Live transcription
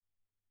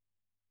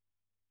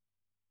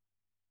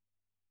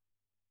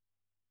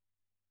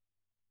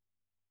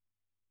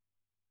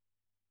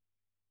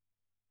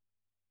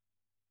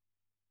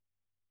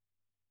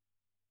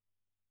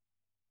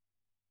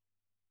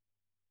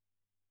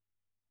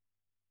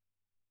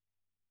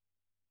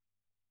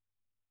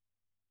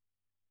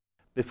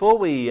Before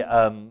we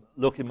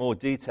look in more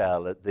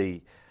detail at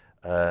the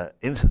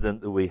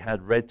incident that we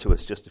had read to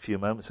us just a few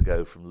moments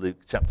ago from Luke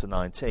chapter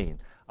 19,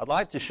 I'd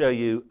like to show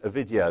you a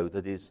video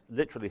that is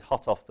literally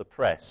hot off the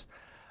press.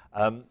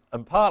 And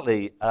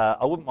partly,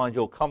 I wouldn't mind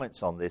your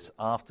comments on this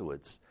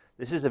afterwards.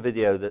 This is a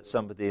video that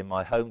somebody in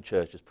my home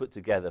church has put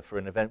together for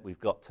an event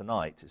we've got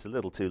tonight. It's a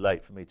little too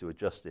late for me to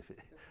adjust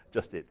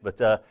it.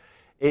 But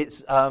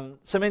it's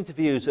some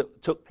interviews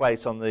that took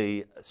place on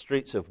the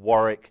streets of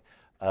Warwick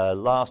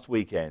last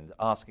weekend,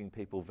 asking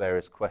people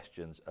various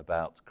questions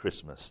about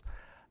Christmas.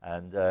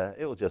 And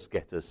it will just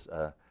get us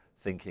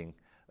thinking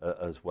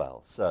as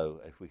well.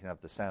 So if we can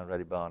have the sound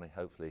ready, Barney,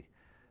 hopefully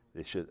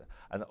this should.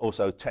 And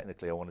also,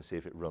 technically, I want to see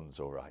if it runs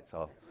all right.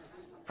 So I'm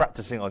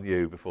practicing on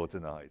you before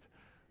tonight.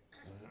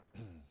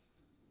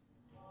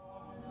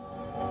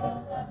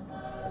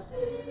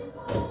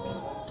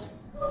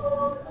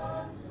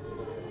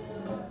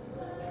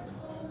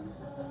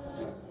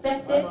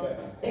 Festive,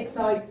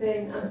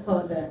 exciting and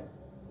fun.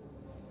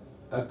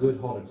 A good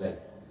holiday.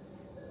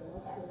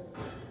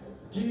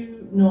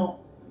 Do not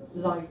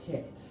like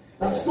it.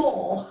 That's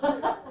four.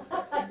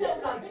 I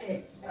don't like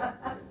it.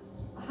 A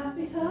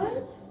happy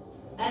time?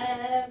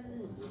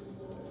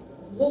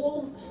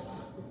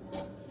 Warmth,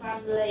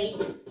 family,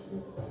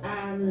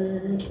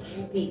 and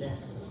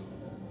happiness.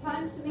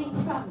 Time to meet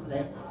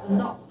family and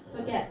not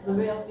forget the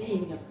real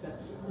meaning of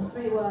Christmas.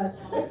 3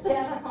 words.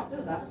 Yeah, I can't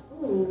do that.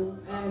 Ooh,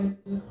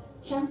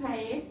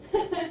 champagne,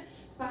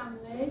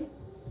 family,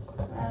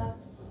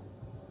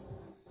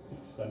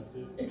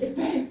 expensive,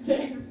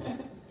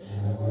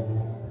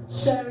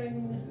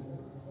 sharing,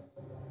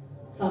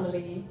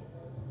 family,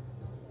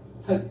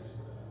 hope.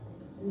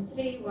 In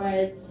 3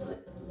 words,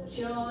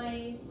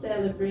 joy,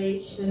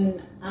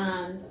 celebration,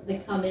 and the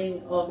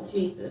coming of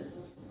Jesus.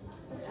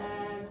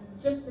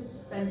 Just to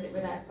spend it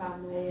with our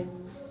family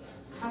and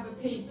have a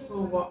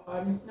peaceful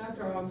one, no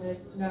dramas,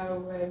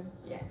 no,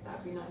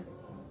 that'd be nice.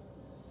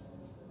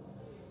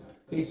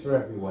 Peace for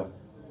everyone.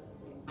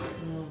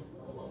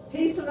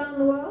 Peace around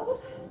the world.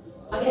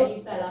 I get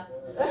you, fella.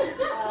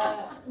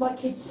 My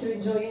kids to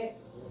enjoy it.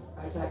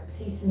 I'd like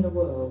peace in the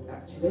world,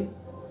 actually.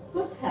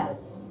 Good health.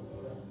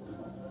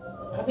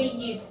 I mean,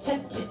 you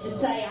tempted to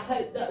say, I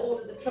hope that all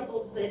of the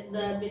troubles in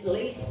the Middle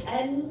East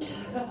end.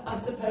 I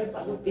suppose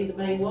that would be the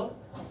main one.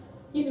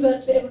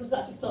 University, everyone just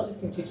actually start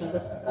listening to each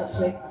other,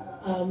 actually.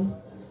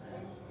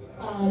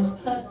 And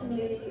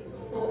personally,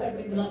 for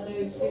everything that I know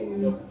to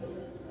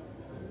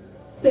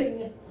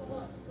sing,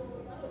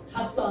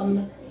 have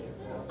fun,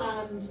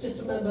 and just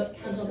remember,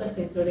 count our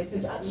blessings, really,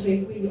 because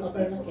actually we are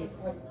very lucky.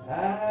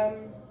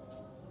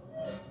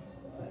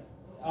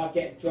 I'll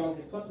get drunk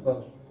as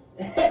possible.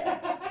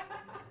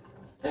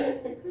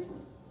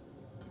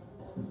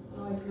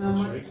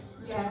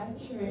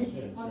 True.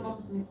 My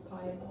mum's an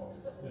inspired.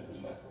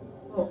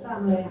 Well,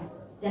 family,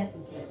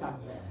 definitely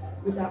family,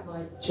 without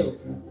my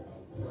children.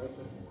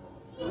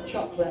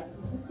 Chocolate.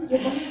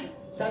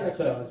 Santa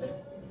Claus.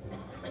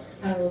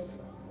 Carols.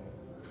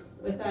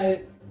 Without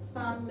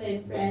family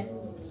and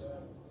friends.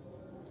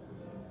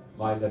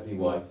 My lovely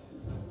wife.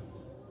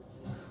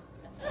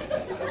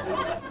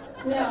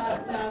 No, I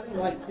don't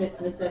like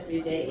Christmas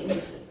every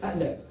day.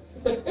 No.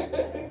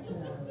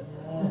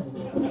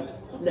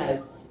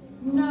 No.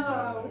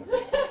 No.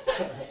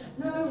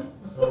 No.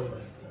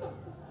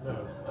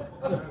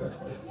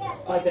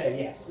 I do,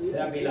 yes.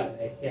 That'd be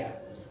lovely, yeah.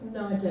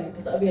 No, I don't,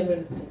 because that would be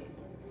unrealistic.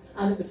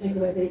 And it would take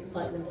away the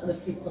excitement and the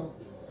frisson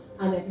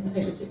and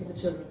anticipation, particularly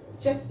for children.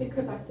 Just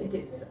because I think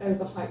it's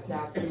overhyped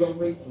now for the wrong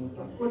reasons,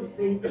 I wouldn't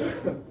be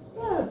different.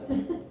 No.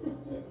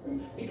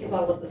 Because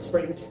I want the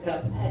spring to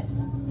come.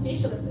 It's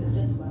special if it's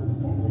just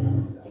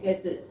once.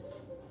 Because it's,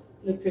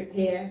 you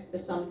prepare for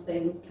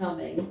something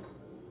coming,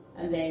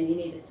 and then you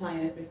need a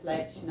time of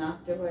reflection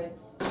afterwards.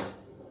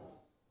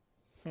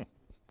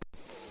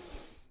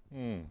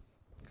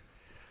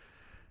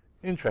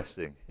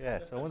 Interesting,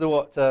 yes. I wonder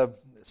what...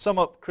 sum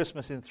up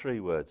Christmas in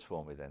 3 words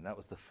for me then. That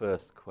was the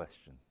first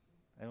question.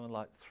 Anyone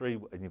like 3...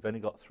 And you've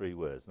only got 3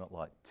 words, not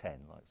like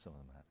 10 like some of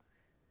them had.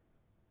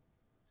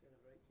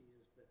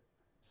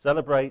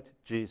 Celebrate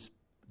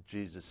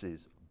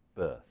Jesus'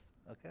 birth.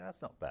 Okay,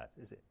 that's not bad,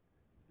 is it?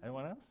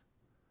 Anyone else?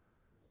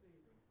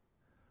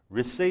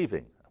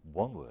 Receiving.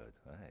 1 word.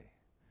 Hey.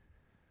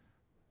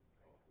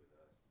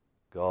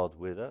 God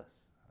with us.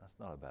 That's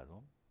not a bad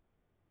one.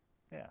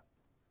 Yeah.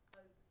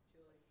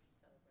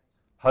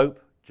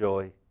 Hope,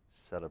 joy,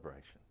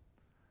 celebration.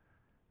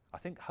 I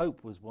think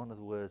hope was one of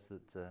the words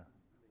that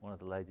one of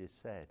the ladies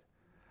said.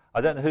 I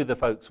don't know who the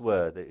folks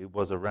were. It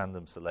was a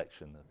random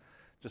selection.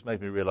 Just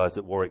made me realise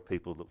that Warwick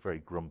people look very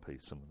grumpy.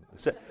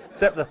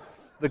 Except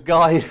the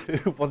guy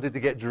who wanted to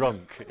get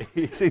drunk.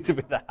 He seemed to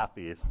be the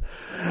happiest.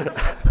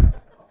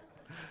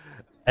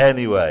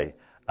 Anyway,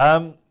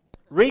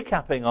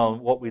 recapping on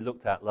what we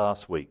looked at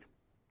last week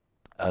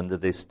under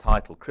this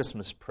title,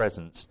 Christmas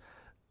Presents,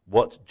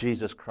 what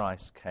Jesus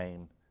Christ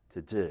came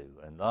to do.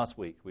 And last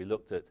week we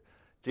looked at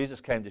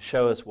Jesus came to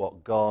show us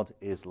what God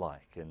is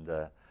like. And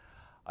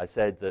I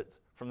said that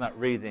from that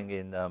reading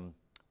in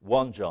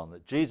 1 John,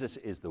 that Jesus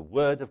is the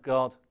Word of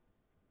God,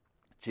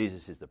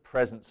 Jesus is the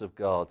presence of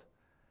God,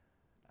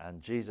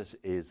 and Jesus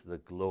is the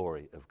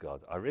glory of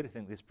God. I really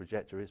think this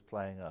projector is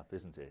playing up,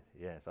 isn't it?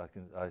 Yes,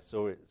 I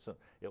saw it. So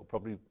it'll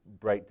probably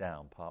break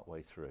down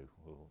partway through.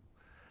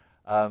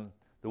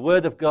 The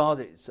Word of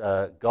God,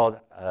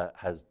 God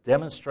has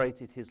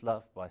demonstrated his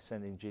love by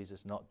sending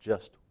Jesus, not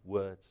just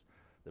words.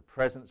 The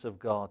presence of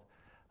God,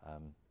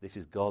 this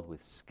is God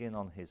with skin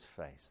on his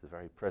face, the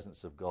very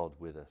presence of God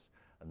with us.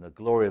 And the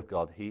glory of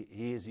God, he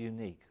is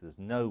unique. There's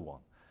no one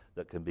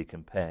that can be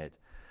compared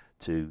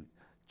to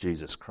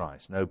Jesus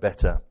Christ. No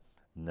better,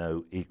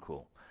 no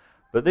equal.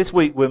 But this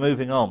week we're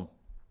moving on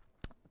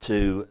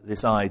to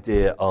this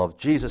idea of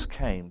Jesus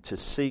came to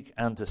seek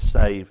and to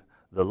save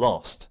the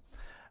lost.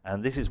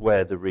 And this is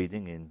where the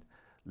reading in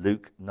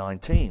Luke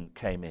 19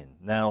 came in.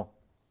 Now,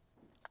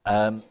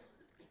 I'm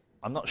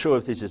not sure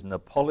if this is an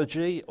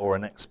apology or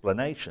an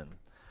explanation,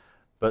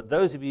 but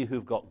those of you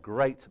who've got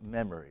great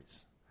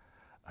memories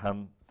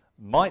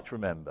might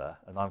remember,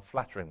 and I'm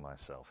flattering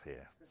myself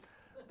here,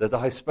 that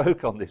I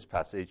spoke on this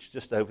passage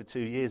just over 2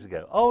 years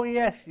ago. Oh,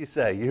 yes, you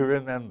say, you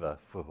remember.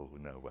 Oh,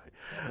 no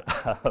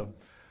way.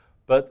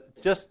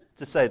 But just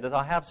to say that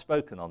I have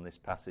spoken on this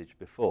passage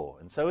before.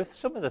 And so if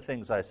some of the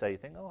things I say, you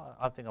think, oh,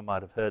 I think I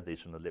might have heard these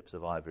from the lips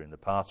of Ivor in the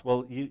past.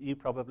 Well, you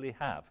probably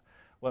have.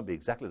 It won't be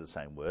exactly the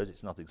same words.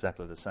 It's not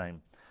exactly the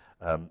same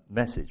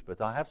message.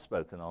 But I have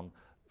spoken on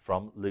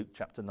from Luke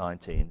chapter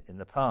 19 in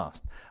the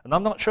past. And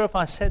I'm not sure if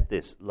I said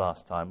this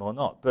last time or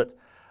not. But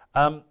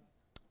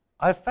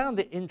I've found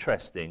it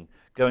interesting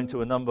going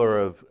to a number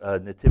of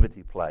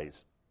nativity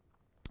plays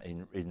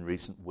in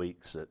recent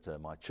weeks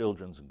at my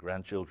children's and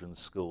grandchildren's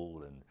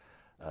school, and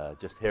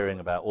just hearing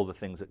about all the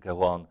things that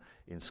go on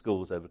in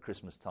schools over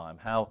Christmas time,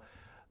 how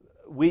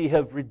we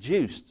have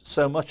reduced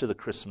so much of the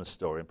Christmas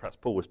story, and perhaps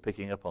Paul was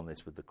picking up on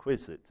this with the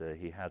quiz that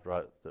he had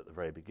right at the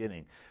very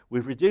beginning.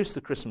 We've reduced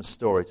the Christmas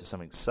story to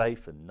something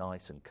safe and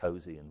nice and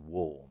cozy and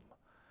warm,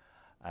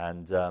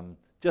 and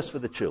just for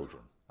the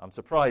children. I'm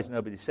surprised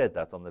nobody said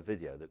that on the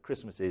video, that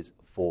Christmas is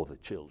for the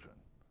children,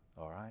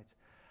 all right?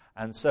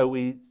 And so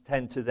we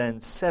tend to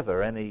then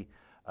sever any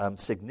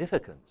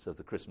significance of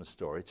the Christmas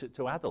story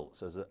to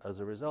adults as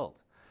a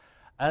result.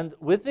 And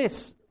with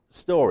this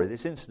story,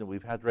 this incident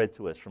we've had read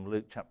to us from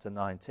Luke chapter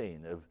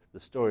 19 of the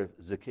story of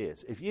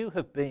Zacchaeus, if you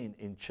have been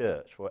in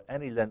church for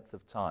any length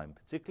of time,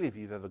 particularly if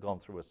you've ever gone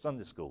through a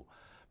Sunday school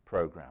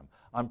program,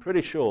 I'm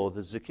pretty sure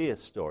the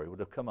Zacchaeus story would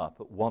have come up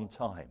at one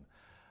time.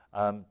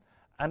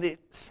 And it,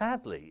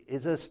 sadly,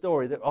 is a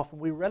story that often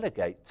we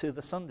relegate to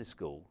the Sunday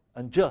school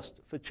and just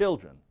for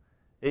children.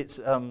 It's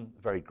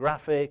very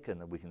graphic,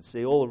 and we can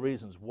see all the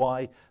reasons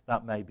why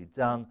that may be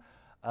done.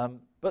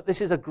 But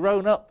this is a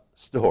grown-up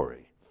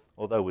story.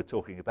 Although we're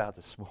talking about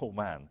a small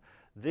man,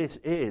 this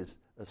is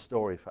a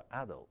story for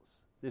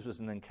adults. This was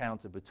an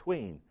encounter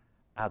between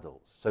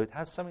adults. So it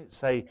has something to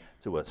say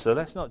to us. So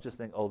let's not just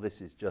think, oh,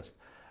 this is just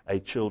a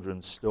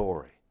children's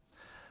story.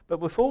 But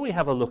before we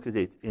have a look at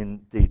it in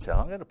detail,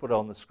 I'm going to put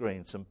on the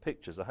screen some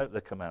pictures. I hope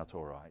they come out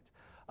all right.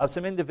 Of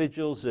some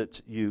individuals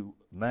that you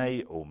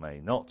may or may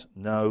not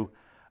know,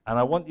 and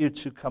I want you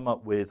to come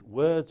up with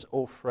words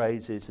or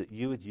phrases that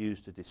you would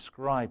use to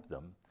describe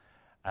them.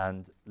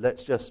 And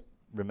let's just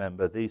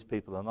remember, these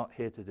people are not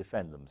here to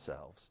defend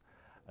themselves.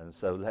 And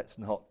so let's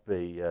not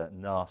be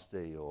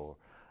nasty or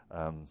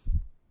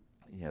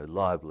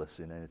libelous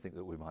in anything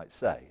that we might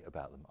say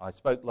about them. I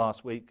spoke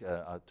last week,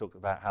 I talked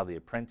about how The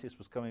Apprentice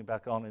was coming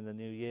back on in the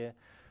new year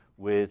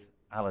with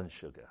Alan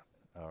Sugar.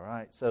 All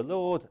right, so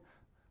Lord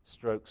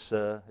stroke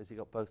Sir, has he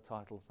got both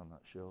titles? I'm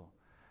not sure.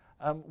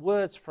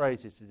 Words,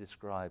 phrases to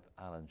describe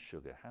Alan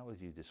Sugar. How would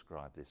you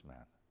describe this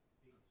man?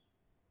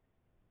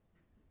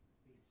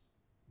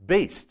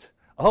 Beast.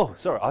 Oh,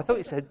 sorry, I thought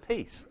you said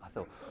peace. I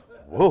thought,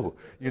 whoa,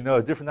 you know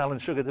a different Alan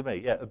Sugar to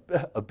me. Yeah,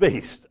 a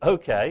beast.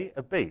 Okay,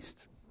 a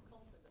beast.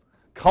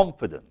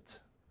 Confident.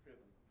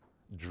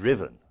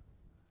 Driven.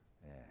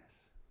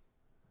 Yes.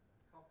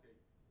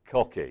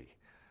 Cocky.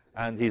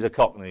 And he's a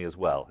cockney as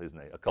well, isn't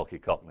he? A cocky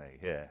cockney,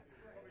 yeah.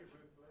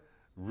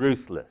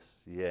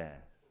 Ruthless, yes.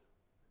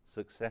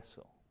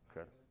 Successful.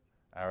 Incredible.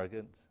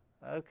 Arrogant.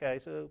 Okay,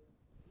 so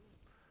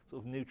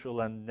sort of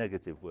neutral and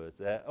negative words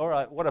there. All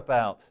right, what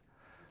about,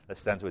 let's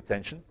stand to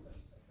attention,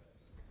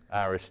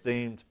 our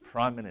esteemed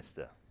Prime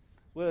Minister.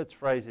 Words,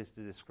 phrases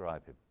to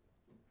describe him.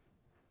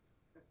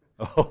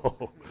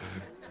 Oh,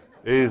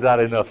 is that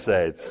enough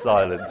said?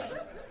 Silence.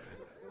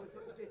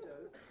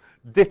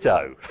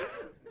 Ditto.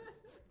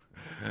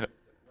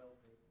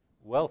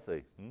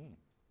 Wealthy.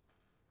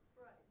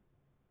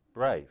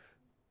 Brave.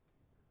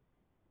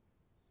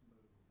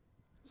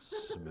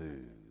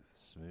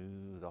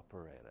 Smooth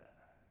operator.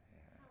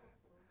 Yeah.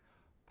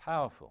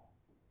 Powerful.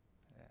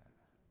 Yeah.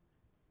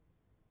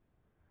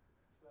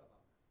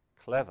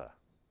 Clever.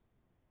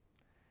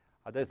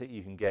 I don't think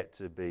you can get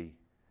to be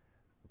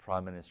the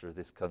Prime Minister of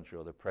this country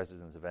or the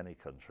President of any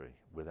country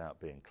without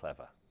being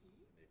clever.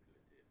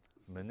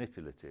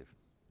 Manipulative.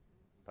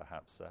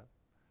 Perhaps so.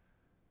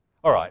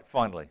 All right,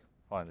 finally,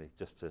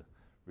 just to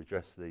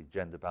redress the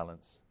gender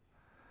balance.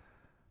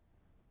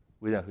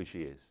 We know who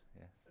she is,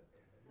 yes.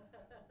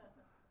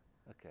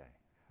 Okay.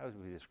 How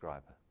would we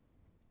describe her?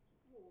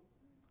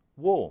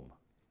 Warm.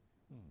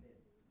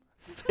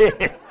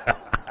 Thin.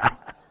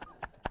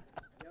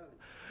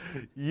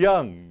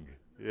 Young.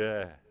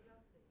 Yeah.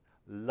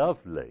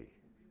 Lovely.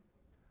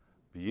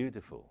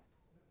 Beautiful.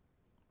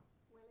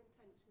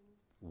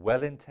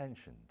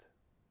 Well-intentioned.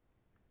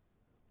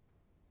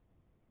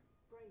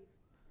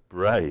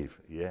 Brave,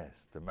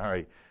 yes. To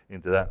marry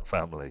into that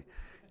family,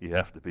 you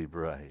have to be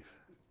brave.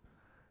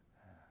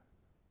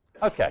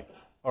 Okay,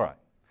 all right.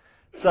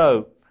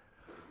 So,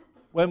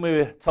 when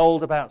we're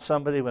told about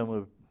somebody, when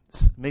we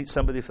meet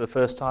somebody for the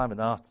first time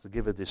and asked to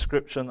give a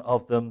description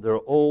of them, there are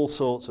all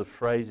sorts of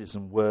phrases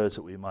and words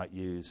that we might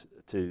use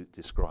to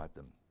describe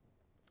them.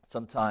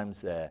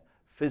 Sometimes they're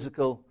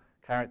physical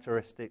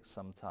characteristics,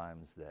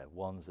 sometimes they're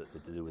ones that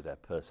have to do with their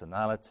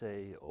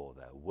personality or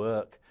their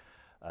work.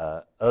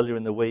 Earlier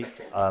in the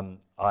week,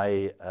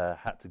 I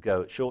had to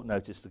go at short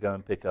notice to go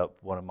and pick up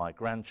one of my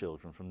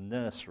grandchildren from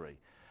nursery.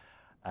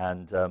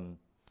 And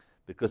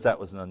because that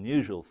was an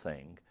unusual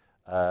thing,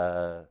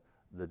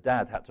 the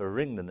dad had to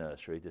ring the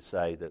nursery to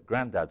say that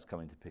Granddad's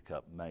coming to pick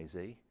up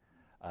Maisie.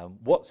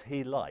 What's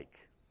he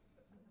like?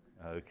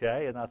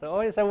 Okay, and I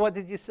thought, oh, so what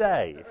did you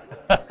say?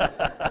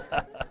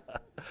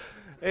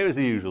 It was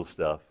the usual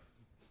stuff.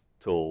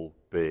 Tall,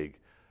 big,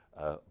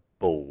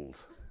 bald,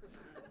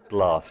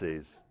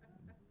 glasses,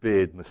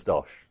 beard,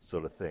 moustache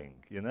sort of thing,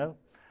 you know?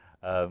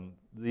 The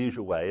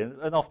usual way.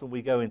 And often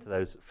we go into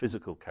those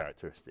physical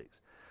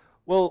characteristics.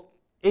 Well,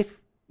 if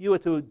you were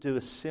to do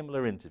a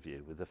similar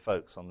interview with the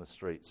folks on the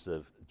streets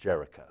of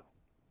Jericho,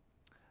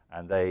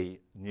 and they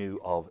knew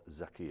of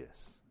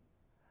Zacchaeus,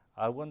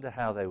 I wonder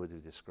how they would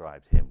have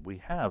described him. We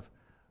have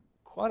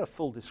quite a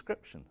full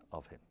description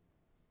of him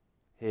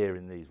here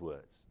in these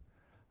words.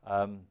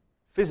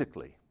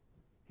 Physically,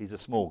 he's a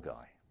small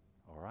guy,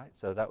 all right?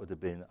 So that would have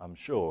been, I'm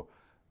sure,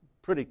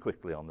 pretty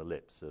quickly on the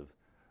lips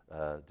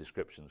of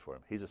descriptions for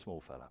him. He's a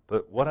small fella.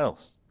 But what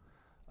else?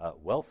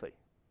 Wealthy.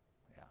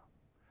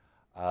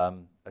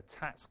 A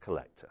tax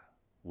collector,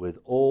 with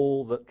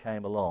all that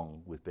came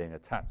along with being a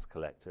tax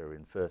collector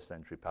in first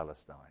century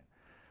Palestine.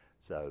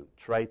 So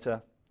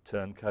traitor,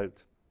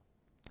 turncoat,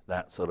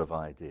 that sort of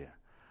idea.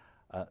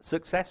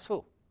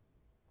 Successful.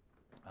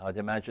 I'd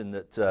imagine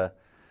that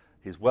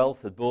his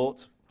wealth had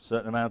brought a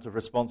certain amount of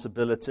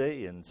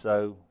responsibility, and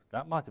so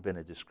that might have been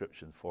a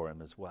description for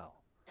him as well.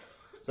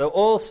 So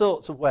all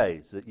sorts of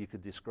ways that you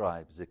could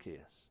describe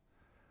Zacchaeus.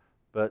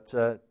 But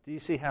do you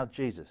see how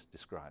Jesus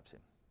describes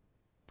him?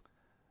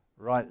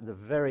 Right at the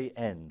very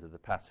end of the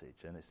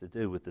passage, and it's to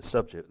do with the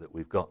subject that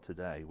we've got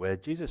today, where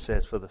Jesus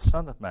says, "For the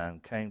Son of Man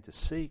came to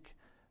seek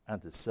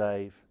and to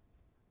save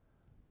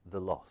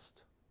the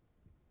lost."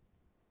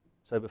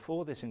 So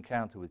before this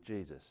encounter with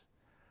Jesus,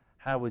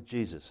 how would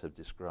Jesus have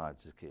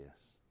described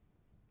Zacchaeus?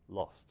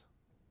 Lost.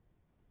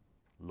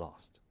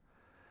 Lost.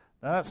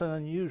 Now that's an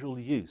unusual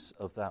use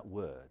of that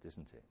word,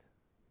 isn't it?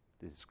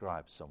 To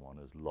describe someone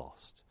as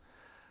lost.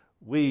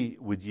 We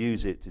would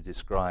use it to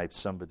describe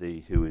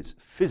somebody who is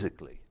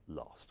physically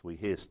lost. We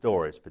hear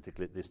stories,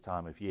 particularly at this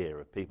time of year,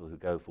 of people who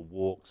go for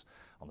walks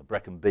on the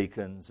Brecon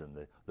Beacons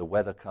and the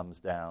weather comes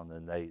down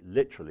and they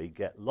literally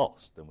get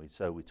lost. And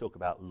so we talk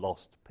about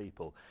lost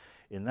people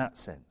in that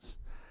sense.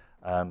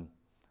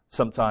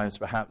 Sometimes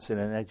perhaps in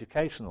an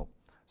educational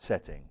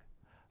setting,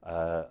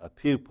 a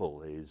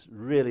pupil is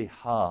really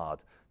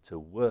hard to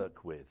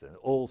work with, and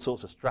all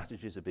sorts of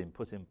strategies have been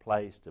put in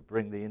place to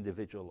bring the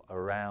individual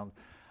around,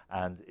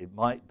 and it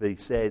might be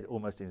said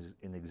almost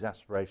in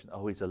exasperation,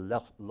 oh, he's a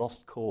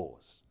lost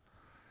cause.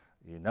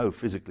 You know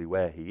physically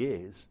where he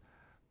is,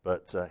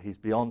 but he's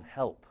beyond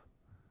help.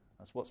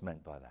 That's what's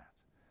meant by that.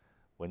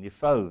 When your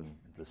phone,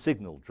 the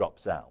signal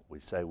drops out, we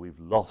say we've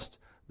lost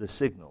the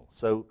signal.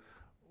 So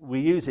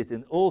we use it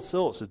in all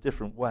sorts of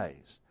different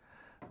ways.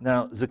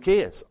 Now,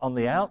 Zacchaeus, on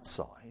the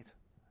outside,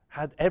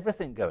 had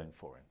everything going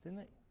for him, didn't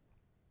he?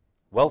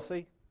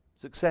 Wealthy,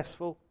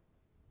 successful.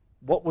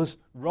 What was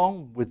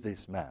wrong with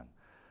this man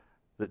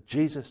that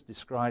Jesus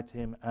described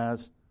him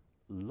as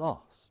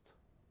lost?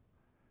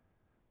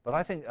 But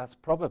I think that's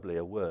probably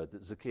a word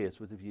that Zacchaeus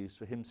would have used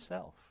for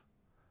himself,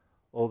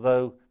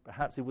 although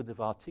perhaps he wouldn't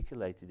have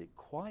articulated it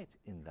quite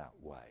in that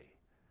way.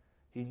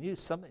 He knew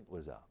something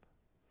was up.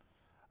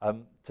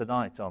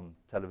 Tonight on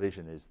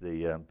television is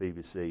the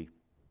BBC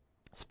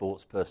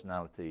Sports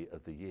Personality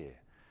of the Year.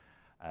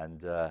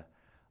 And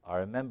I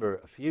remember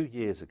a few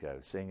years ago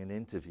seeing an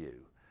interview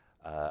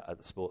at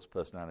the Sports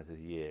Personality of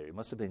the Year. It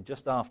must have been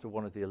just after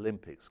one of the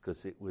Olympics,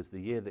 because it was the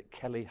year that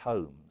Kelly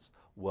Holmes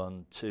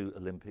won 2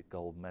 Olympic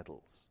gold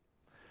medals.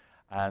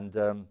 And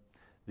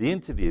the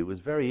interview was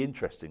very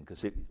interesting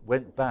because it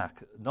went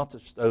back not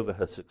just over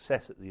her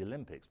success at the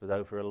Olympics, but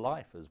over her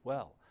life as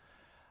well.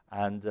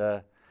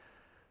 And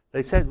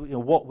they said, you know,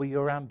 what were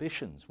your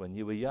ambitions when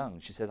you were young?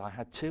 She said, I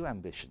had 2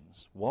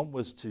 ambitions. One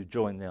was to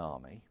join the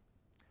army,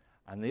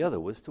 and the other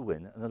was to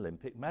win an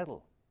Olympic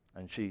medal.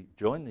 And she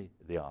joined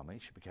the army,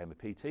 she became a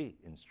PT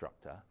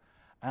instructor,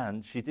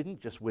 and she didn't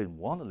just win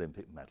 1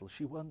 Olympic medal,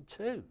 she won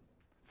 2.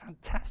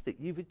 Fantastic.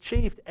 You've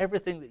achieved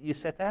everything that you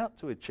set out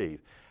to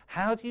achieve.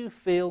 How do you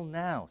feel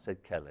now, said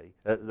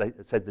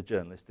the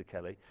journalist to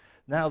Kelly,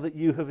 now that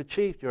you have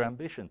achieved your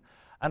ambition?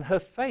 And her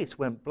face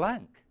went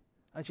blank.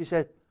 And she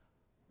said,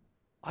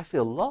 I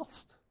feel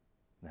lost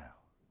now.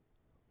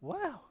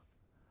 Wow.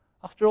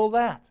 After all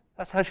that,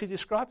 that's how she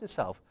described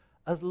herself,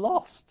 as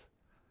lost.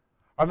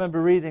 I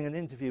remember reading an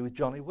interview with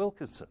Johnny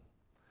Wilkinson,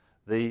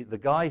 the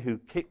guy who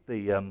kicked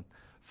the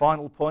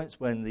final points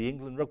when the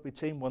England rugby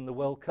team won the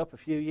World Cup a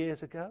few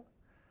years ago.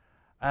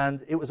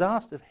 And it was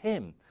asked of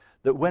him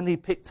that when he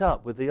picked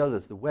up with the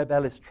others the Webb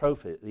Ellis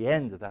Trophy at the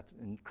end of that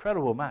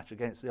incredible match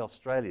against the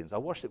Australians, I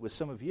watched it with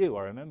some of you,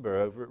 I remember,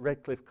 over at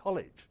Redcliffe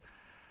College.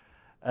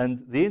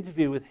 And the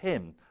interview with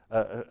him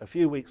a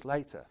few weeks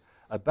later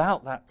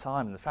about that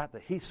time and the fact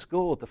that he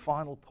scored the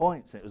final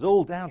points, and it was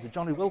all down to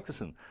Johnny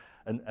Wilkinson.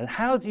 And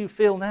how do you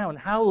feel now, and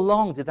how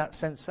long did that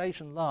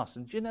sensation last?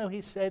 And do you know,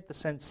 he said the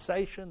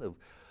sensation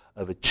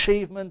of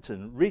achievement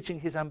and reaching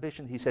his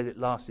ambition, he said it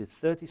lasted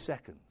 30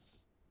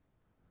 seconds.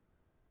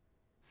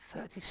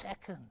 30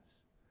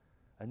 seconds.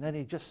 And then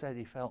he just said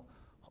he felt,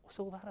 what was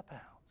all that about?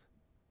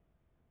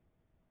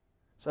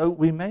 So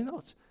we may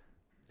not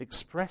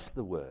express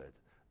the word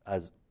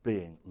as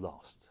being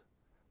lost,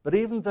 but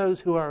even those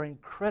who are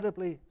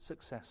incredibly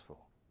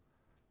successful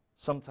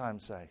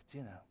sometimes say, do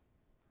you know,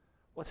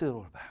 what's it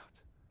all about?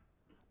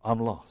 I'm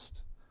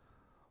lost.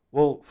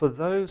 Well, for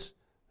those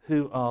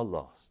who are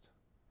lost,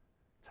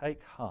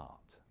 take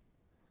heart,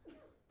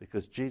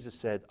 because Jesus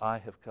said, I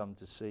have come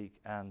to seek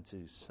and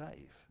to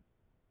save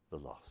the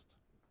lost.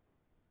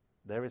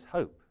 There is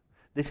hope.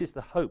 This is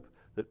the hope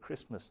that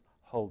Christmas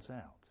holds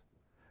out.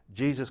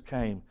 Jesus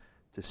came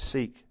to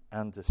seek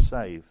and to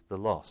save the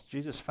lost.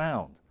 Jesus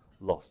found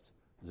lost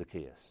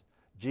Zacchaeus.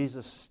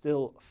 Jesus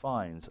still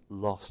finds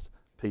lost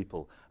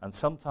people, and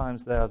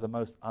sometimes they are the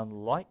most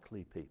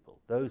unlikely people,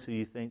 those who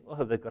you think,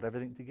 oh, they've got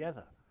everything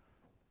together.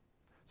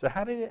 So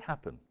how did it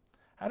happen?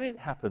 How did it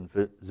happen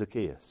for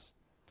Zacchaeus?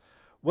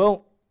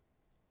 Well,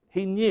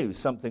 he knew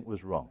something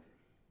was wrong.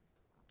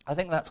 I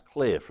think that's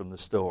clear from the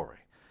story.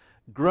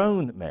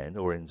 Grown men,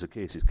 or in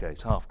Zacchaeus'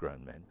 case,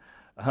 half-grown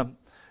men,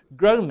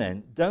 grown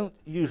men don't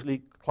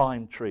usually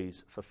climb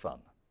trees for fun.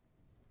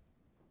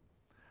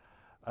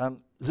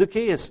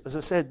 Zacchaeus, as I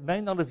said, may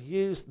not have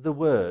used the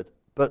word,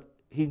 but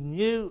he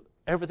knew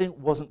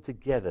everything wasn't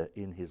together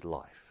in his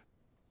life.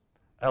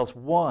 Else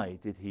why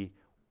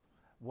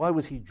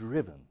was he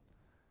driven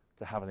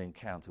to have an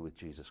encounter with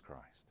Jesus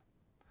Christ?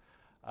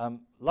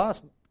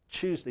 Last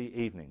Tuesday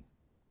evening,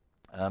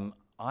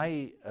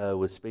 I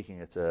was speaking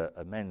at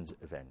a men's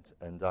event,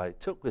 and I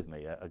took with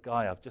me a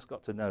guy I've just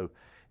got to know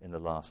in the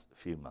last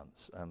few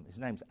months. His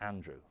name's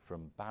Andrew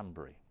from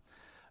Banbury.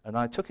 And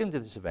I took him to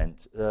this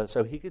event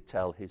so he could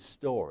tell his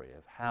story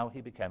of how he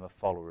became a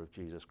follower of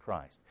Jesus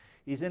Christ.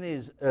 He's in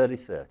his early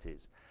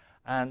 30s,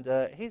 and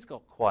he's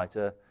got quite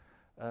a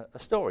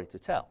story to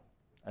tell.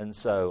 And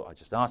so I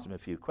just asked him a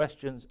few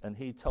questions, and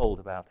he told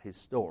about his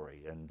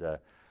story and the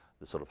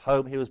sort of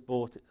home he was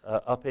brought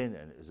up in,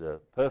 and it was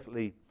a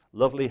perfectly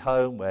lovely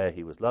home where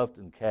he was loved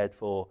and cared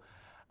for.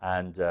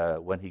 And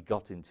when he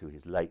got into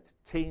his late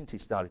teens, he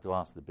started to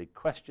ask the big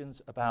questions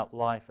about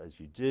life, as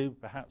you do,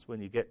 perhaps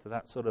when you get to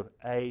that sort of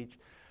age.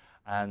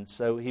 And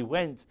so he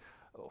went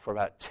for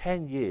about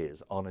 10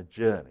 years on a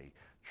journey,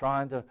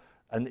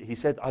 and he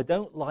said, I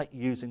don't like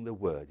using the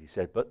word, he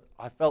said, but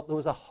I felt there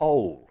was a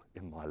hole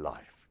in my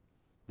life.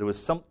 There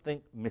was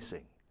something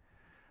missing.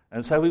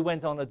 And so he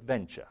went on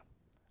adventure,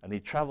 and he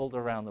traveled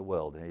around the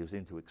world, and he was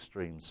into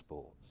extreme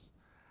sports.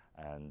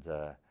 And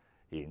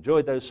he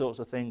enjoyed those sorts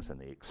of things, and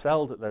he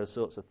excelled at those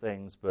sorts of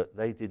things, but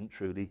they didn't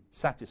truly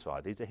satisfy.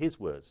 These are his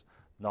words,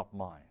 not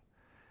mine.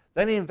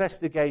 Then he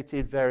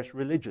investigated various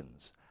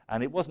religions,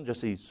 and it wasn't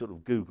just he sort of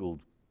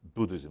Googled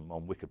Buddhism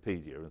on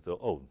Wikipedia and thought,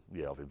 oh,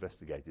 yeah, I've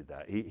investigated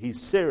that. He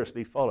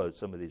seriously followed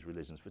some of these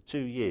religions. For 2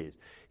 years,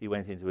 he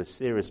went into a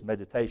serious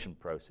meditation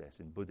process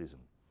in Buddhism.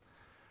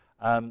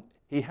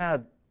 He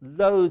had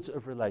loads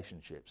of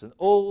relationships, and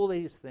all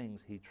these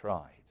things he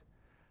tried.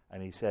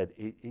 And he said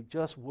it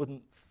just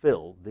wouldn't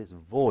fill this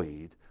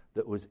void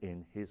that was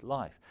in his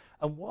life.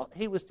 And what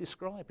he was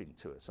describing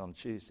to us on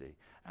Tuesday,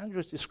 Andrew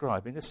was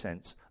describing a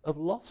sense of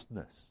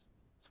lostness.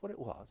 That's what it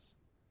was.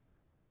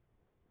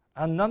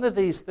 And none of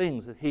these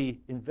things that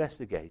he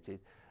investigated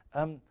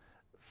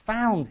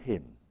found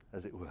him,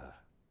 as it were,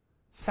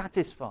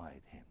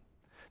 satisfied him.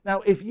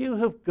 Now, if you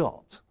have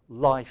got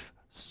life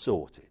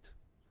sorted,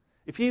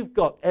 if you've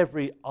got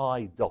every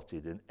I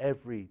dotted and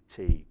every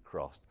T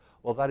crossed,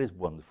 well, that is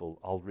wonderful.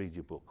 I'll read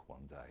your book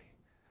one day.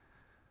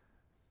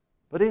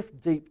 But if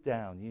deep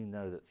down you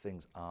know that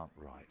things aren't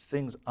right,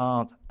 things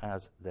aren't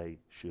as they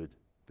should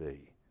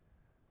be,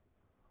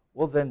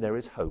 well, then there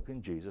is hope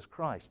in Jesus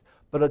Christ.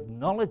 But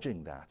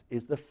acknowledging that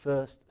is the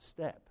first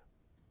step.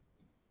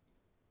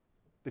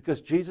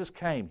 Because Jesus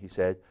came, he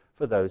said,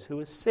 for those who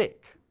are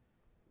sick.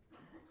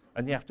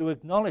 And you have to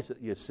acknowledge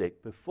that you're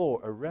sick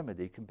before a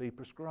remedy can be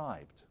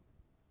prescribed.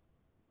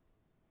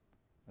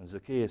 And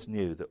Zacchaeus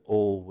knew that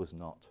all was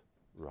not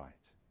right.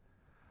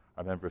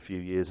 I remember a few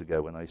years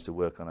ago when I used to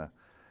work on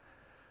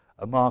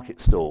a market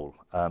stall.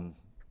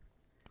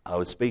 I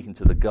was speaking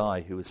to the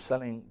guy who was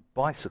selling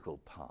bicycle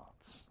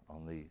parts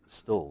on the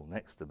stall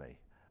next to me.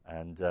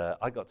 And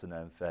I got to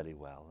know him fairly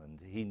well, and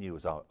he knew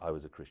I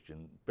was a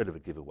Christian. Bit of a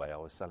giveaway, I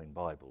was selling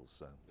Bibles,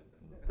 so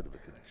a bit of a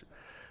connection.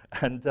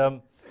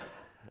 And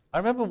I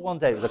remember one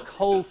day, it was a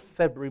cold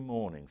February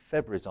morning.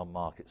 February's on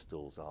market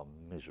stalls are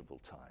miserable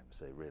times,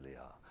 they really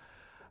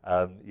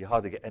are. You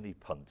hardly get any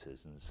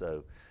punters, and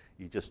so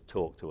you just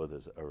talk to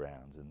others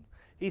around. And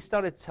he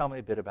started to tell me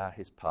a bit about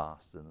his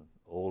past and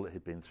all that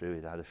he'd been through.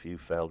 He'd had a few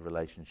failed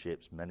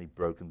relationships, many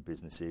broken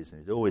businesses,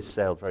 and he'd always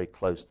sailed very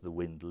close to the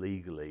wind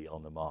legally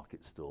on the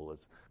market stall,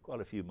 as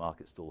quite a few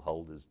market stall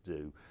holders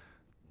do.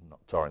 I'm not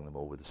tarring them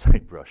all with the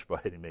same brush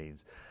by any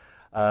means.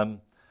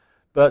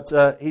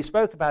 But he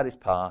spoke about his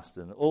past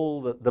and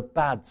all the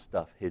bad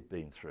stuff he'd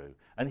been through.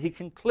 And he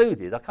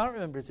concluded, I can't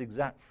remember his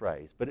exact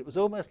phrase, but it was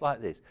almost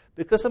like this: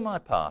 because of my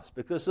past,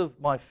 because of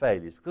my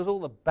failures, because of all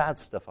the bad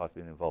stuff I've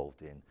been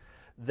involved in,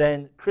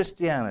 then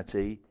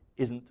Christianity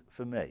isn't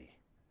for me.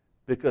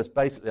 Because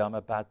basically I'm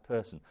a bad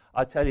person.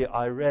 I tell you,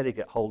 I rarely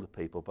get hold of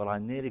people, but I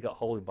nearly got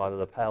hold of by the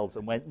lapels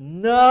and went,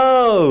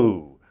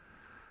 no!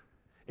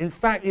 In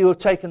fact, you have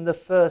taken the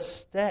first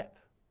step,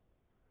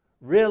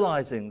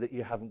 realizing that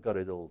you haven't got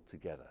it all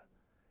together.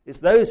 It's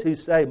those who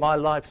say, my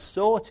life's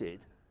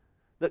sorted,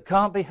 that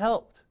can't be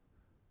helped.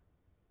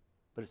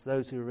 But it's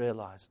those who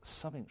realize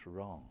something's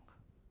wrong.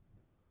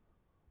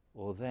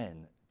 Or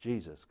then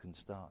Jesus can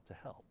start to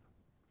help.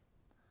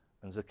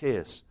 And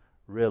Zacchaeus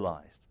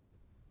realized,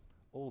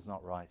 all's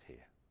not right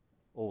here.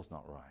 All's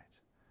not right.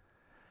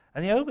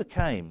 And he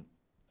overcame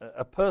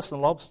a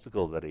personal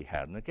obstacle that he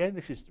had. And again,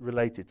 this is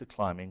related to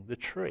climbing the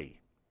tree.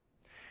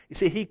 You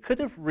see, he could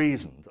have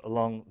reasoned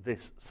along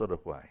this sort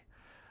of way.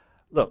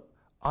 Look,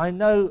 I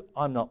know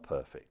I'm not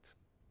perfect.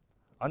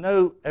 I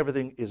know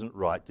everything isn't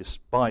right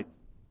despite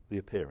the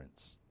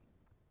appearance.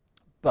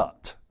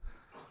 But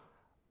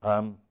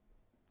I'm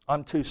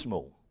too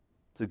small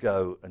to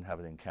go and have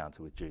an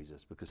encounter with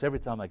Jesus, because every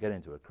time I get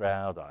into a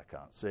crowd, I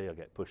can't see, I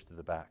get pushed to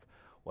the back,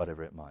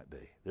 whatever it might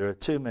be. There are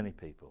too many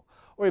people.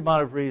 Or he might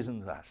have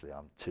reasoned, actually,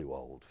 I'm too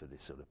old for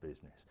this sort of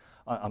business.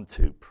 I'm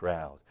too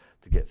proud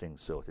to get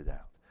things sorted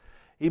out.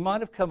 He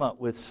might have come up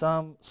with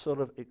some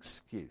sort of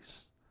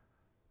excuse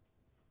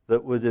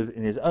that would have,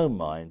 in his own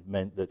mind,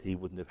 meant that he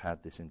wouldn't have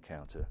had this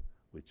encounter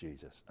with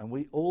Jesus. And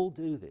we all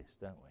do this,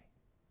 don't we?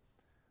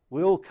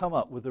 We all come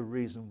up with a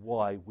reason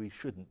why we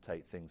shouldn't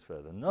take things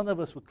further. None of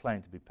us would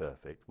claim to be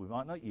perfect. We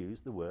might not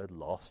use the word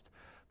lost,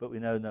 but we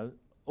know, no,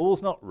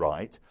 all's not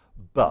right,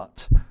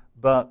 but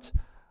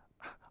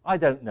I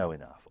don't know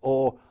enough,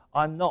 or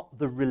I'm not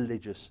the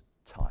religious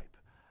type.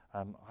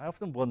 I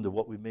often wonder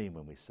what we mean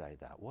when we say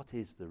that. What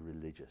is the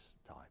religious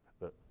type?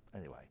 But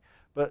anyway,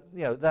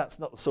 that's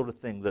not the sort of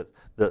thing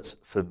that's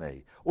for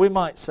me. We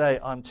might say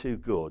I'm too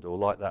good, or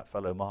like that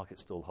fellow market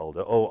stall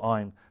holder, oh,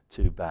 I'm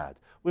too bad.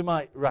 We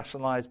might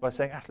rationalize by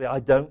saying, actually, I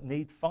don't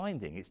need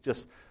finding. It's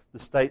just the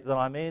state that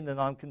I'm in, and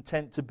I'm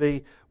content to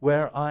be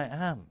where I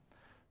am.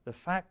 The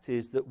fact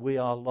is that we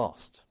are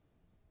lost.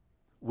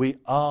 We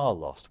are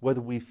lost,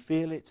 whether we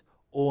feel it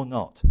or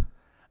not.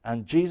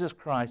 And Jesus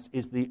Christ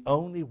is the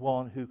only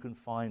one who can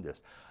find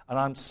us. And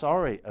I'm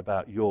sorry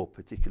about your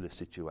particular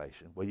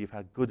situation, where you've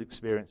had good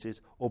experiences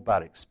or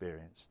bad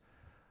experience.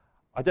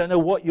 I don't know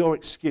what your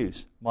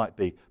excuse might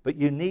be, but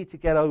you need to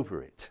get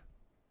over it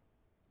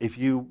if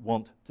you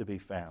want to be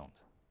found.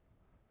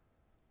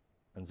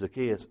 And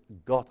Zacchaeus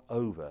got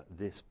over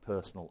this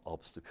personal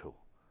obstacle.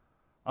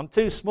 I'm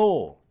too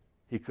small,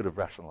 he could have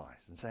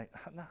rationalized and said,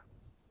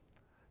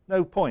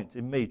 no point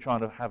in me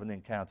trying to have an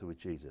encounter with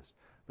Jesus.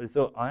 But he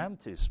thought, I am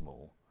too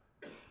small,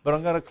 but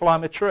I'm going to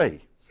climb a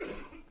tree.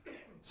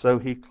 So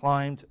he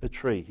climbed a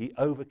tree. He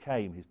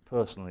overcame his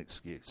personal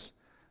excuse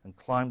and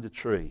climbed a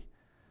tree.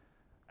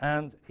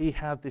 And he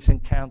had this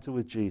encounter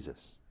with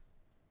Jesus.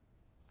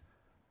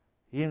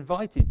 He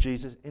invited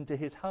Jesus into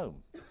his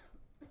home.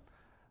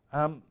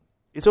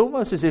 It's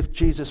almost as if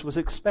Jesus was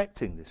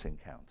expecting this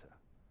encounter.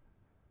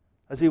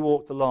 As he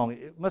walked along,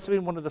 it must have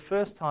been one of the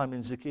first times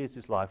in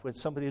Zacchaeus' life when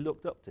somebody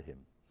looked up to him.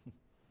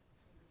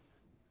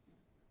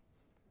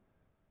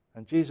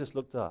 And Jesus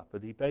looked up,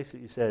 and he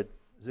basically said,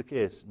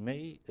 Zacchaeus,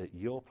 me at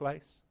your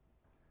place?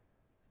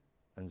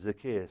 And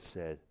Zacchaeus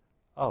said,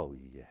 oh,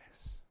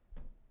 yes.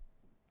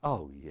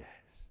 Oh, yes.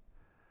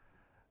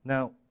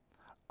 Now,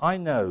 I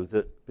know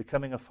that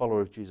becoming a follower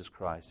of Jesus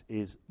Christ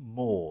is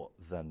more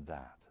than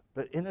that.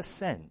 But in a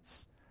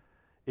sense,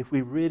 if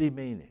we really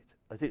mean it,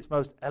 at its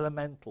most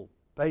elemental,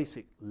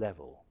 basic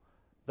level,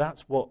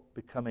 that's what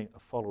becoming a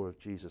follower of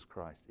Jesus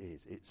Christ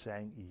is. It's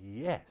saying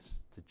yes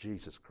to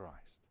Jesus Christ.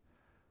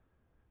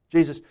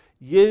 Jesus,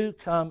 you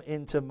come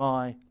into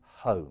my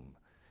home.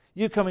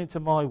 You come into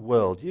my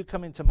world. You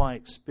come into my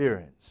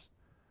experience.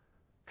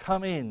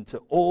 Come into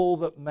all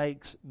that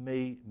makes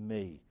me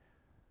me.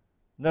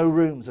 No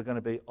rooms are going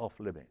to be off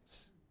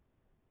limits.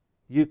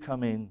 You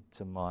come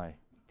into my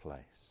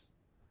place.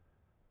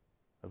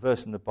 A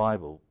verse in the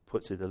Bible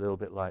puts it a little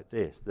bit like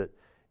this, that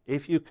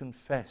If you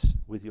confess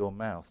with your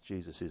mouth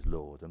Jesus is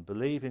Lord and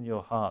believe in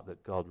your heart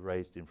that God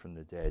raised him from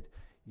the dead,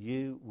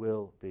 you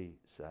will be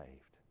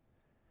saved.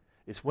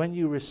 It's when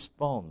you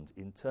respond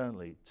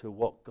internally to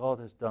what God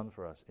has done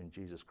for us in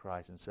Jesus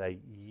Christ and say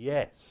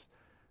yes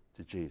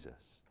to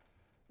Jesus,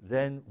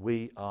 then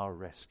we are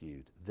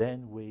rescued.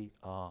 Then we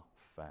are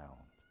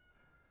found.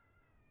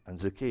 And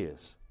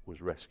Zacchaeus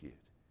was rescued.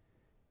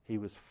 He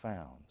was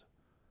found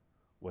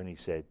when he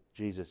said,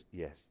 Jesus,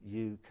 yes,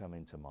 you come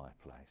into my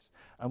place.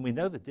 And we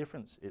know the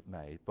difference it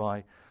made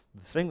by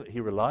the thing that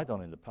he relied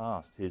on in the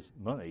past, his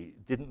money,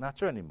 didn't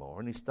matter anymore,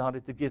 and he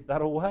started to give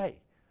that away.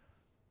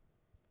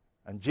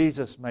 And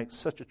Jesus makes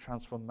such a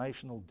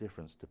transformational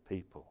difference to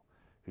people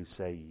who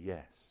say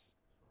yes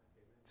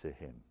to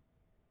him.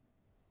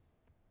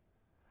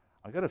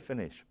 I've got to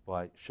finish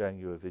by showing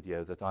you a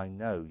video that I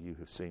know you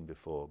have seen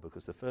before,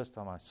 because the first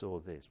time I saw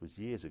this was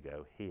years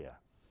ago here.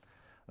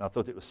 And I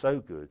thought it was so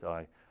good,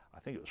 I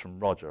think it was from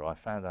Roger, I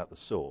found out the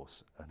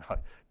source, and I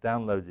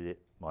downloaded it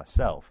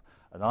myself.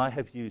 And I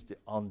have used it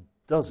on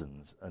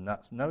dozens, and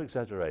that's no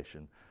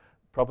exaggeration,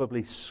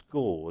 probably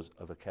scores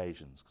of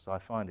occasions, because I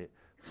find it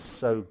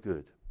so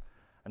good.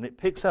 And it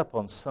picks up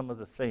on some of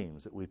the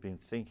themes that we've been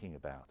thinking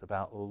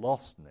about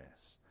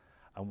lostness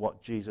and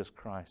what Jesus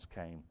Christ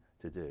came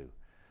to do.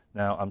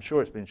 Now, I'm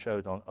sure it's been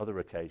showed on other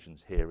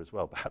occasions here as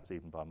well, perhaps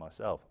even by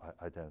myself,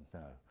 I don't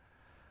know.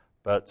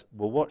 But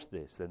we'll watch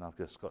this, then I've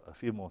just got a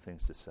few more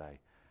things to say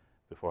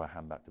before I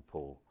hand back to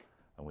Paul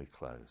and we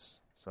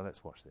close. So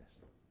let's watch this.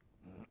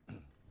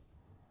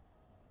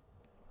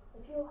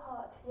 If your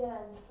heart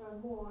yearns for a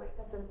more it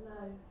doesn't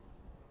know,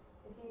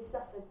 if you've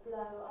suffered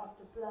blow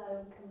after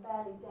blow and can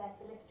barely dare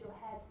to lift your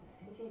head,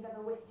 if you've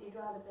ever wished you'd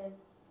rather been,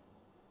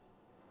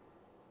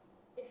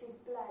 if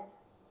you've bled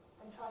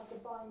and tried to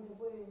bind a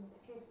wound,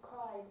 if you've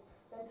cried,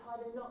 then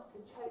tied a knot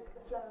to choke the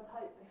flow of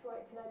hope before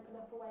it can open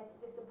up a way to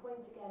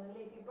disappoint again and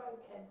leave you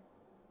broken,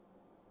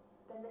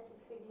 then this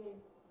is for you.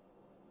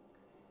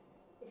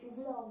 If you've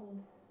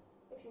longed,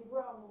 if you've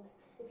wronged,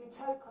 if you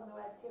choke on the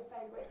words to your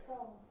favourite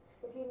song,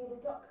 if you need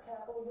a doctor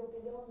or you're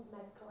beyond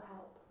medical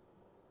help,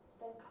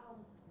 then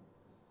come.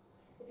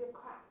 If you're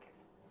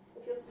cracked,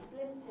 if you're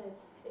splintered,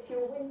 if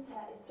your winter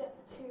is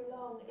just too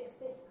long, if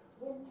this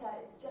winter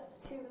is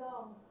just too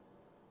long,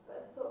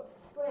 but the thought of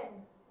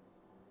spring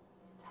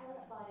is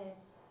terrifying,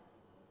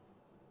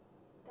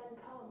 then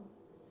come.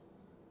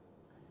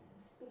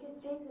 Because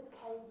Jesus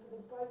came for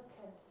the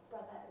broken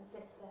brother and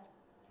sister,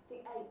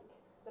 the ache,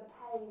 the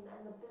pain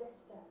and the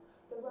blister,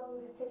 the wrong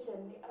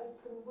decision, the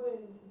open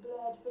wound, the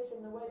blurred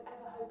vision that won't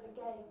ever hope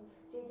again.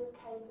 Jesus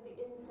came for the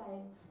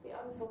insane, the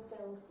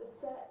unfulfilled, the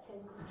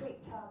searching, the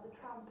street child, the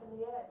tramp and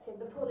the urchin,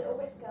 the poor little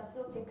rich girl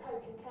snorting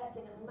coke and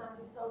cursing at the man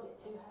who sold it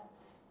to her.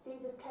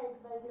 Jesus came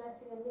for those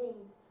nursing a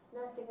need,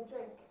 nursing a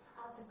drink,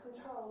 out of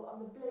control,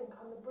 on the blink,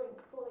 on the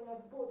brink, falling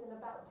overboard and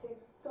about to,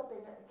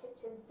 sobbing at the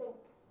kitchen sink.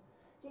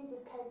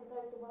 Jesus came for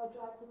those the world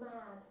drives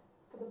mad,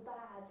 for the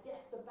bad,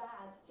 yes, the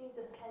bad.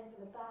 Jesus came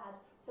for the bad.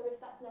 So if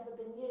that's never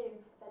been you,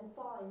 then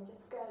fine,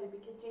 just go,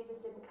 because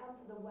Jesus didn't come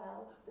for the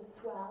well, the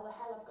swell, the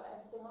hell I've got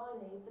everything I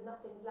need, the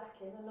nothing's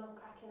lacking and I'm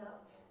cracking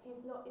up.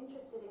 He's not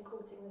interested in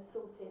courting the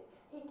sorted.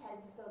 He came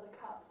to fill the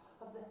cup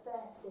of the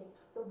thirsty,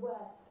 the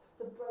worst,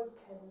 the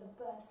broken, the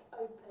burst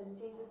open.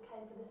 Jesus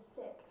came for the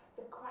sick,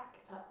 the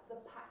cracked up,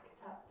 the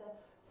packed up, the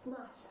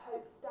smashed,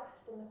 hopes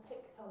dashed and the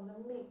picked on, the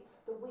meek,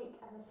 the weak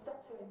and the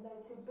stuttering,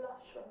 those who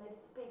blush when they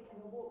speak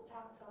and are walked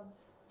out on.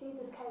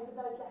 Jesus came for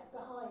those left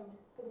behind,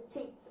 for the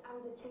cheats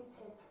and the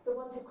cheated, the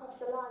ones who crossed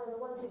the line and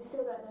the ones who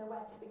still don't know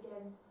where to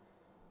begin.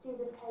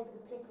 Jesus came for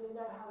the people who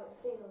know how it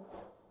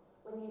feels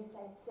when you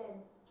say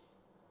sin,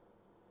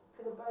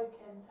 for the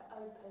broken to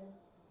open,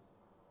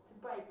 to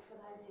break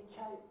for those who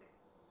choke,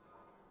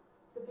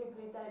 for the people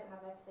who don't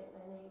have everything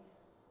they need,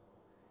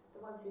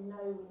 the ones who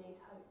know we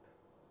need hope.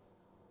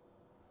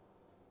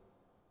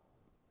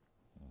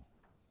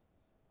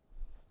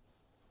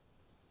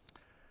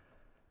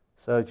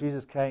 So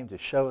Jesus came to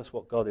show us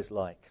what God is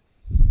like,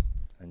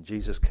 and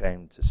Jesus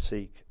came to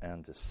seek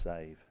and to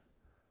save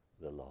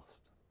the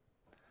lost.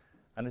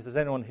 And if there's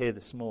anyone here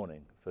this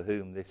morning for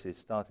whom this is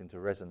starting to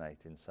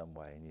resonate in some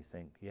way, and you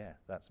think, yeah,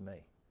 that's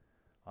me,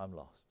 I'm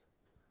lost,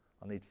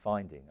 I need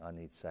finding, I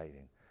need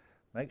saving,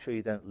 make sure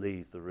you don't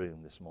leave the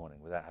room this morning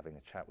without having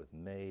a chat with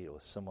me or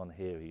someone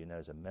here who you know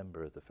is a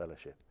member of the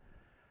fellowship,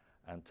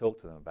 and talk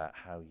to them about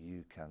how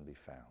you can be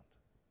found.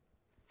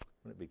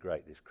 Wouldn't it be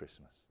great this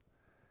Christmas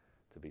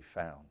to be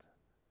found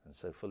and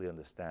so fully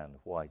understand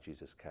why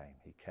Jesus came?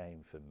 He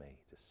came for me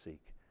to seek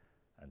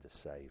and to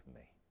save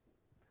me.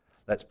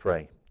 Let's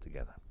pray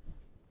together.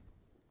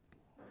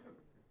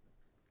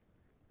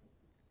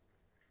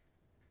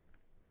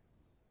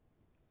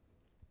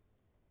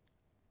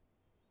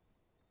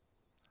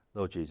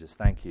 Lord Jesus,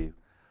 thank you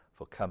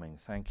for coming.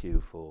 Thank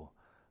you for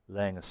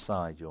laying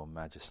aside your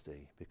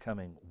majesty,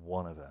 becoming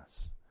one of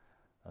us,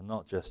 and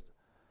not just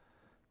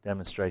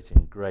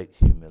demonstrating great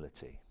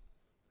humility,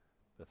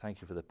 but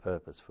thank you for the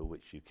purpose for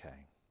which you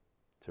came,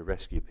 to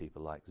rescue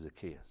people like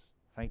Zacchaeus.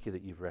 Thank you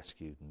that you've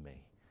rescued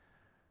me.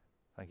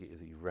 Thank you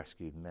that you've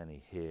rescued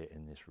many here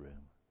in this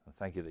room. And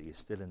thank you that you're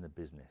still in the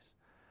business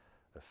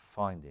of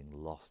finding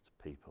lost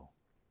people.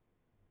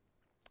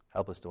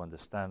 Help us to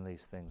understand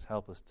these things.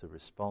 Help us to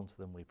respond to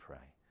them, we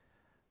pray.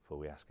 For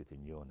we ask it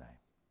in your name.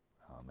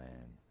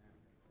 Amen.